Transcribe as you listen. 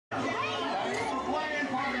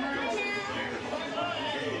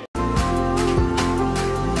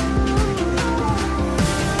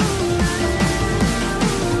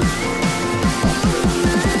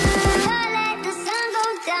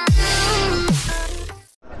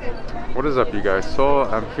What is up, you guys? So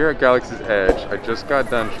I'm here at Galaxy's Edge. I just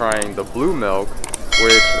got done trying the blue milk,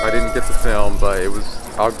 which I didn't get to film, but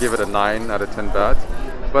I'll give it a 9 out of 10 bats.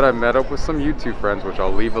 But I met up with some YouTube friends, which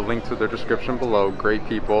I'll leave a link to their description below. Great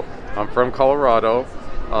people. I'm from Colorado,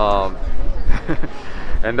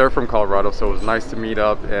 and they're from Colorado, so it was nice to meet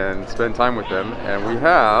up and spend time with them. And we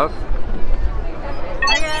have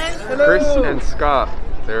Chris and Scott.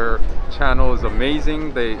 Their channel is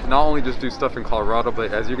amazing. They not only just do stuff in Colorado,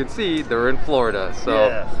 but as you can see, they're in Florida. So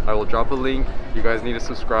yes. I will drop a link. You guys need to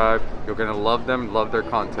subscribe. You're gonna love them, love their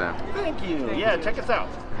content. Thank you. Yeah, check us out.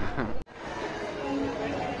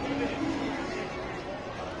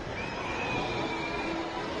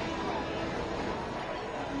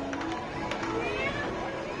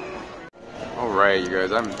 Alright, you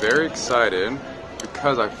guys, I'm very excited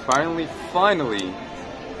because I finally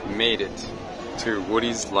made it to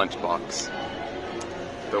Woody's Lunchbox.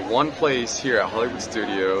 The one place here at Hollywood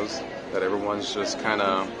Studios that everyone's just kind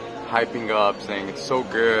of hyping up, saying it's so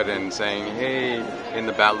good and saying, hey, in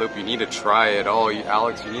the bat loop, you need to try it. Oh,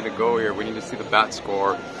 Alex, you need to go here. We need to see the bat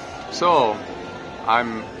score. So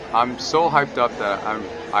I'm so hyped up that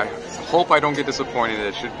I hope I don't get disappointed.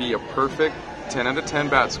 It should be a perfect 10 out of 10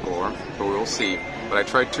 bat score, but we'll see. But I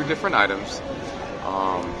tried 2 different items.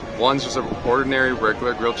 One's just an ordinary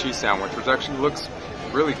regular grilled cheese sandwich, which actually looks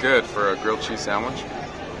really good for a grilled cheese sandwich.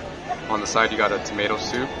 On the side you got a tomato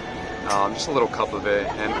soup, just a little cup of it,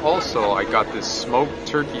 and also I got this smoked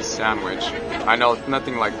turkey sandwich. I know it's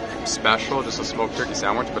nothing like special, just a smoked turkey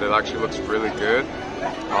sandwich, but it actually looks really good.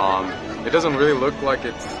 It doesn't really look like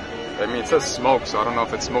I mean it says smoked, so I don't know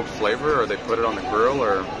if it's smoked flavor or they put it on the grill,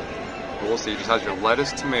 or we'll see. It just has your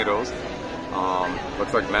lettuce, tomatoes,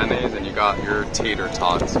 looks like mayonnaise, and you got your tater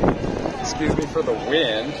tots. Excuse me for the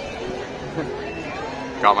wind.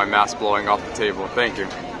 Got my mask blowing off the table. Thank you.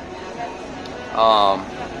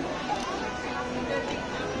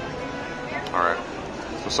 Alright.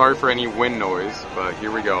 So sorry for any wind noise, but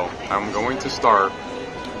here we go. I'm going to start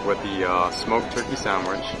with the smoked turkey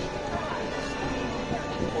sandwich.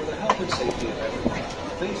 For the health and safety of everyone,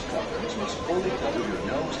 face coverings must fully cover your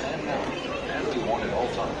nose and mouth, and be worn at all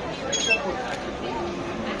times, except when actively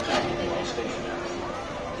leaving while stationary.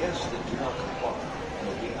 Guests that do not comply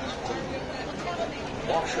will be asked to leave.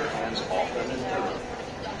 Wash your hands often and thoroughly.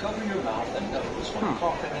 Cover your mouth and nose when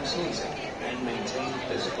coughing and sneezing, and maintain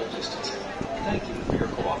physical distancing. Thank you for your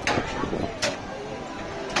cooperation.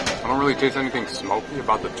 I don't really taste anything smoky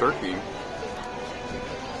about the turkey.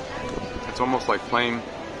 It's almost like plain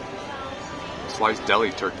sliced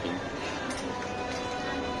deli turkey.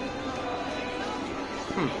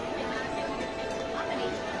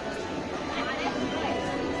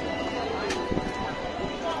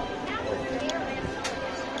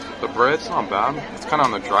 The bread's not bad. It's kind of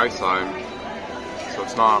on the dry side, so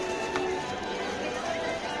it's not,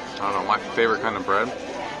 I don't know, my favorite kind of bread.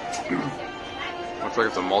 Looks like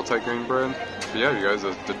it's a multi-grain bread. But yeah, you guys,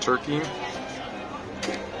 the turkey,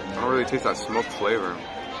 I don't really taste that smoked flavor.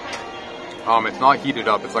 It's not heated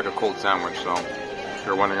up, it's like a cold sandwich, so if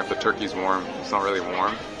you're wondering if the turkey's warm, it's not really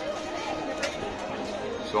warm.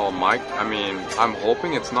 So I'm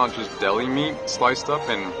hoping it's not just deli meat sliced up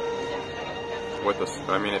and with the,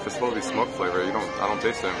 if it's supposed to be smoked flavor, I don't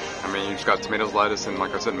taste it. You just got tomatoes, lettuce, and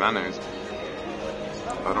like I said, mayonnaise.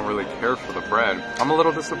 I don't really care for the bread. I'm a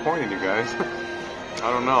little disappointed, you guys. I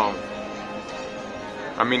don't know.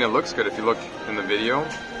 It looks good if you look in the video.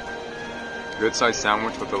 Good sized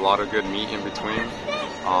sandwich with a lot of good meat in between.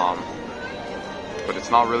 But it's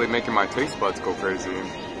not really making my taste buds go crazy.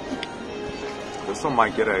 This one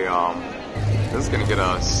might get this is gonna get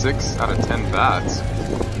a 6 out of 10 bats.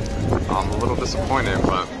 I'm a little disappointed,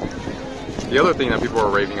 but the other thing that people were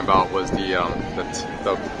raving about was the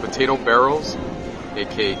potato barrels,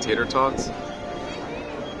 aka tater tots.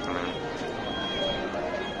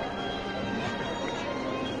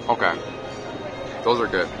 Okay, those are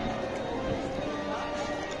good.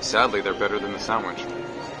 Sadly, they're better than the sandwich.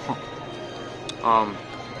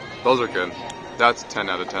 Those are good. That's 10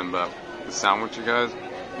 out of 10, but the sandwich, you guys,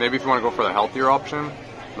 maybe if you want to go for the healthier option,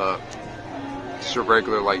 just your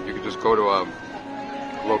regular, you could just go to a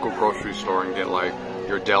local grocery store and get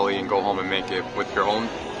your deli and go home and make it with your own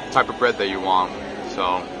type of bread that you want.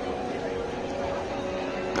 So,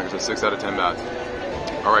 like I said, 6 out of 10 bats.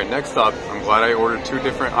 Alright, next up, I'm glad I ordered 2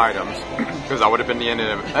 different items, because I would have been the end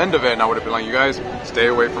of it, and I would have been like, you guys, stay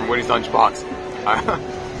away from Woody's Lunchbox.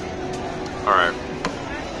 Alright.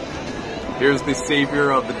 Here's the savior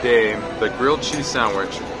of the day, the grilled cheese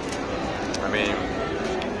sandwich.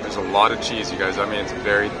 There's a lot of cheese, you guys. It's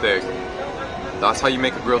very thick. That's how you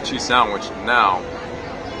make a grilled cheese sandwich. Now,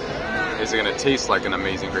 is it gonna taste like an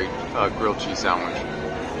amazing grilled cheese sandwich?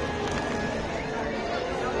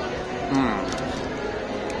 Mmm.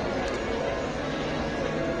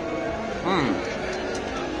 Mmm.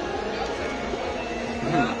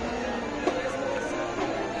 Mmm.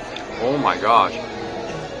 Oh my gosh.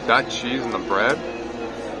 That cheese and the bread,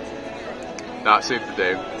 that saved the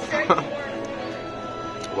day.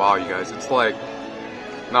 Wow, you guys, it's like,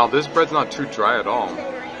 now this bread's not too dry at all.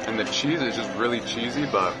 And the cheese is just really cheesy,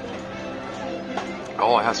 but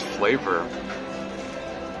oh, it has flavor.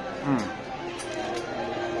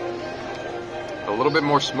 A little bit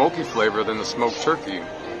more smoky flavor than the smoked turkey,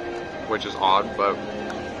 which is odd, but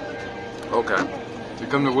okay. If you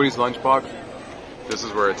come to Woody's Lunchbox, this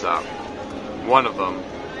is where it's at. One of them,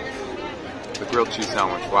 the grilled cheese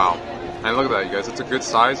sandwich. Wow. And look at that, you guys. It's a good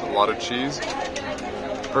size, a lot of cheese,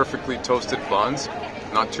 perfectly toasted buns,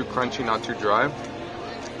 not too crunchy, not too dry.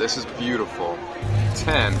 This is beautiful.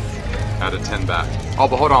 10 out of 10 baht. Oh,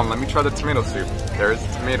 but hold on, let me try the tomato soup. There is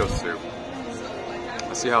the tomato soup.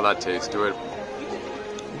 Let's see how that tastes. Do it.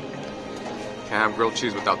 Can't have grilled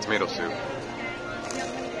cheese without tomato soup.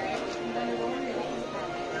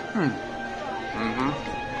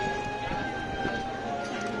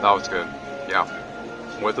 That was good. Yeah.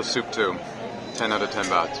 With the soup too. 10 out of 10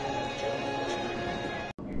 bahts.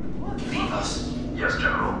 Yes,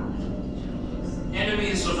 General.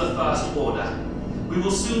 Enemies of the First Order. We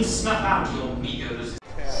will soon snuff out your meager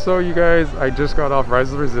resistance. So you guys, I just got off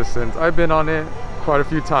Rise of the Resistance. I've been on it quite a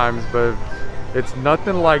few times, but it's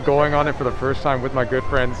nothing like going on it for the first time with my good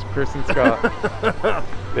friends, Chris and Scott.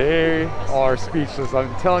 They are speechless.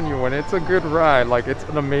 I'm telling you, when it's a good ride, like it's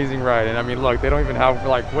an amazing ride. And I mean, look, they don't even have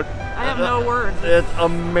like what. I have no words. It's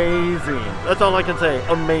amazing. That's all I can say.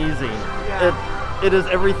 Amazing. Yeah. It is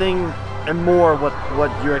everything and more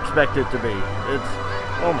what you expect it to be. It's,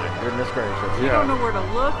 oh my goodness gracious. You don't know where to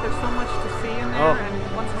look. There's so much to see in there,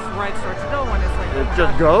 and once this ride starts going, it's like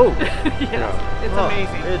just go. Yes, it's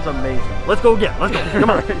amazing. It's amazing. Let's go again. Let's go.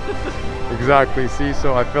 Come on. Exactly. See,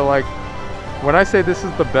 so I feel like when I say this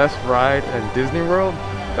is the best ride in Disney World,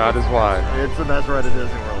 that is why. It's the best ride at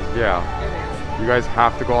Disney World. Yeah. You guys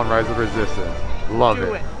have to go on Rise of the Resistance. Love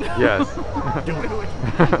Do it. Yes. Do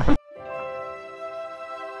it.